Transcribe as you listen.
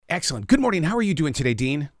Excellent. Good morning. How are you doing today,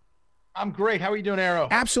 Dean? I'm great. How are you doing, Arrow?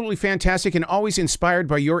 Absolutely fantastic, and always inspired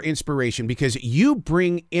by your inspiration because you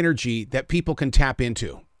bring energy that people can tap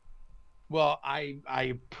into. Well, I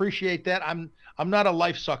appreciate that. I'm not a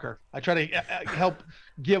life sucker. I try to help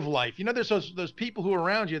give life. You know, there's those people who are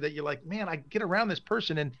around you that you're like, man, I get around this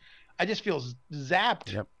person and I just feel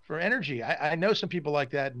zapped for energy. I know some people like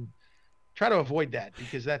that, and try to avoid that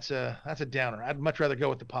because that's a downer. I'd much rather go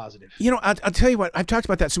with the positive. You know, I'll tell you what, I've talked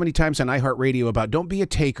about that so many times on iHeartRadio about don't be a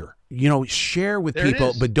taker. You know, share with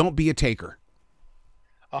people, but don't be a taker.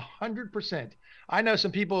 100%. I know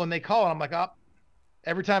some people and they call and I'm like, oh,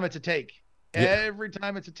 every time it's a take. Yeah. Every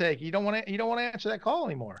time it's a take. You don't want to answer that call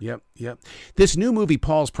anymore. Yep. This new movie,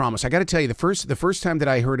 Paul's Promise. I got to tell you, the first time that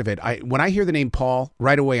I heard of it, when I hear the name Paul,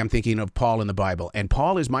 right away I'm thinking of Paul in the Bible, and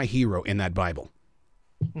Paul is my hero in that Bible.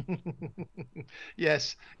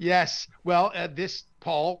 Yes. Well, this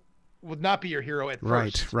Paul would not be your hero at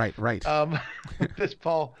first. Right. This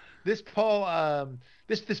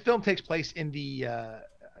film takes place in the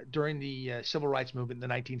during the civil rights movement in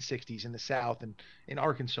the 1960s in the South and in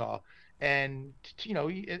Arkansas. And you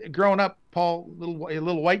know, growing up, Paul, a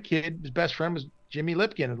little white kid, his best friend was Jimmy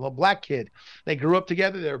Lipkin, a little black kid. They grew up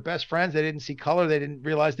together. They were best friends. They didn't see color. They didn't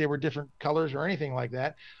realize they were different colors or anything like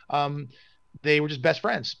that. They were just best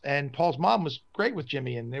friends. And Paul's mom was great with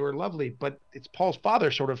Jimmy, and they were lovely. But it's Paul's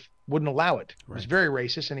father sort of wouldn't allow it. He was very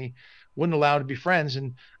racist, and he wouldn't allow him to be friends,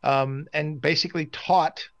 and basically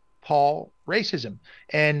taught Paul racism.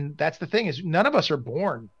 And that's the thing is, none of us are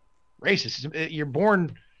born racist. You're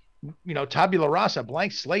born, you know, tabula rasa,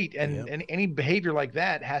 blank slate, and any behavior like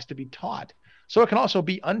that has to be taught. So it can also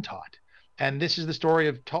be untaught. And this is the story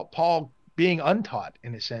of Paul being untaught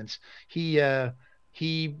in a sense.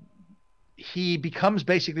 He becomes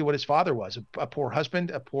basically what his father was, a poor husband,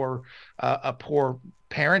 a poor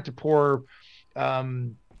parent, a poor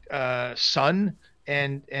son,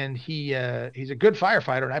 and he's a good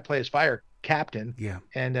firefighter, and I play his fire captain. Yeah.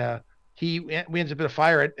 And we ends up in a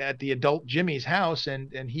fire at the adult Jimmy's house,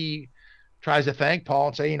 and he tries to thank Paul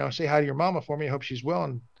and say hi to your mama for me. I hope she's well.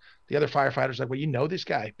 And the other firefighter's like, well, you know this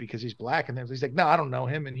guy because he's black. And then he's like, no, I don't know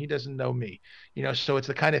him, and he doesn't know me. You know, so it's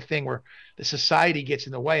the kind of thing where the society gets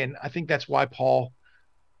in the way. And I think that's why Paul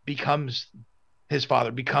becomes his father,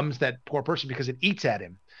 becomes that poor person, because it eats at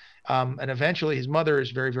him. And eventually his mother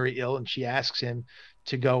is very, very ill, and she asks him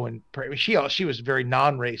to go and pray. She was very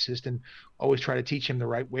non-racist and always try to teach him the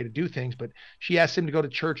right way to do things. But she asked him to go to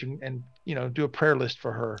church and you know, do a prayer list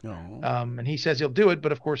for her. And he says he'll do it,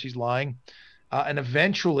 but of course he's lying. And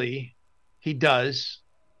eventually he does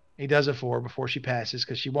it for her before she passes,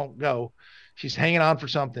 because she won't go. She's hanging on for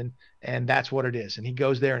something, and that's what it is. And he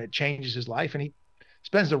goes there, and it changes his life, and he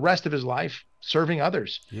spends the rest of his life serving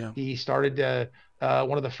others. Yeah. He started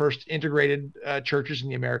one of the first integrated churches in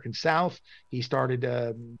the American South. He started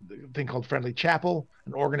a thing called Friendly Chapel,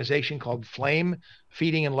 an organization called Flame,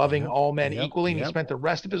 feeding and loving all men equally. And he spent the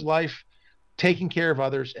rest of his life taking care of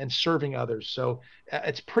others and serving others. So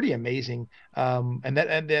it's pretty amazing. And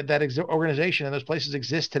that organization and those places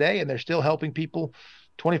exist today, and they're still helping people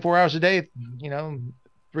 24 hours a day, you know,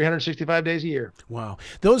 365 days a year. Wow.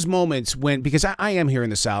 Those moments when, because I am here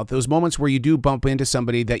in the South, those moments where you do bump into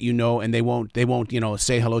somebody that you know, and they won't, you know,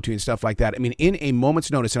 say hello to you and stuff like that. I mean, in a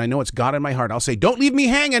moment's notice, and I know it's God in my heart, I'll say, don't leave me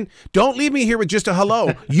hanging. Don't leave me here with just a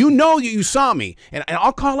hello. You know, you saw me, and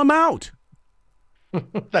I'll call them out.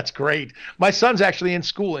 That's great. My son's actually in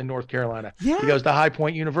school in North Carolina. Yeah. He goes to High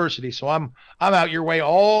Point University, so I'm out your way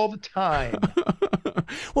all the time.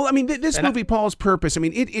 Well, I mean, this movie, Paul's Purpose, I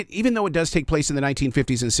mean, it even though it does take place in the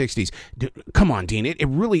 1950s and 60s, come on, Dean, it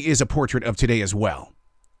really is a portrait of today as well.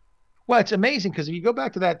 Well, it's amazing because if you go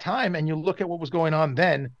back to that time and you look at what was going on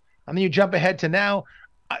then, and then you jump ahead to now,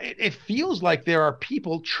 it feels like there are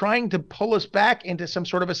people trying to pull us back into some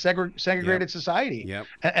sort of a segregated society. Yep.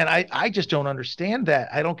 And I just don't understand that.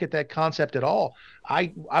 I don't get that concept at all.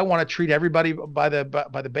 I want to treat everybody by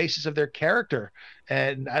the basis of their character.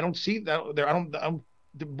 And I don't see that there. I don't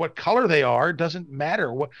what color they are doesn't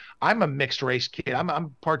matter. I'm a mixed race kid.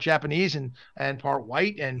 I'm part Japanese and part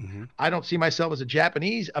white, and I don't see myself as a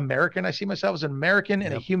Japanese American. I see myself as an American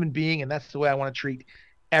and a human being, and that's the way I want to treat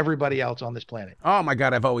everybody else on this planet. Oh my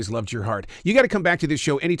God, I've always loved your heart. You got to come back to this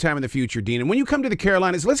show anytime in the future, Dean. And when you come to the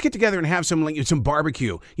Carolinas, let's get together and have some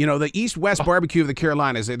barbecue. You know, the East-West barbecue of the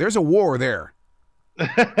Carolinas. There's a war there.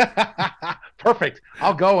 Perfect.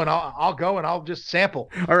 I'll go and I'll just sample.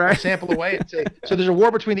 All right. I'll sample away and say, so there's a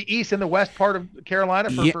war between the east and the west part of Carolina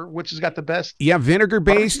for which has got the best. Yeah, vinegar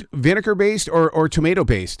based or tomato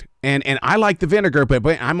based. And I like the vinegar,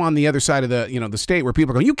 but I'm on the other side of the state where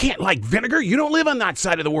people are going, you can't like vinegar. You don't live on that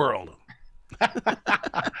side of the world.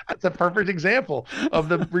 That's a perfect example of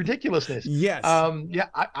the ridiculousness. Yes. Yeah,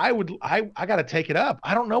 I got to take it up.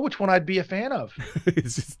 I don't know which one I'd be a fan of.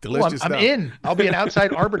 It's just delicious I'm stuff. in. I'll be an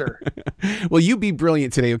outside arbiter. Well, you be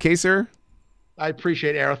brilliant today, okay, sir? I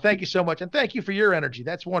appreciate it, Arrow. Thank you so much. And thank you for your energy.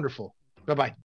 That's wonderful. Bye-bye.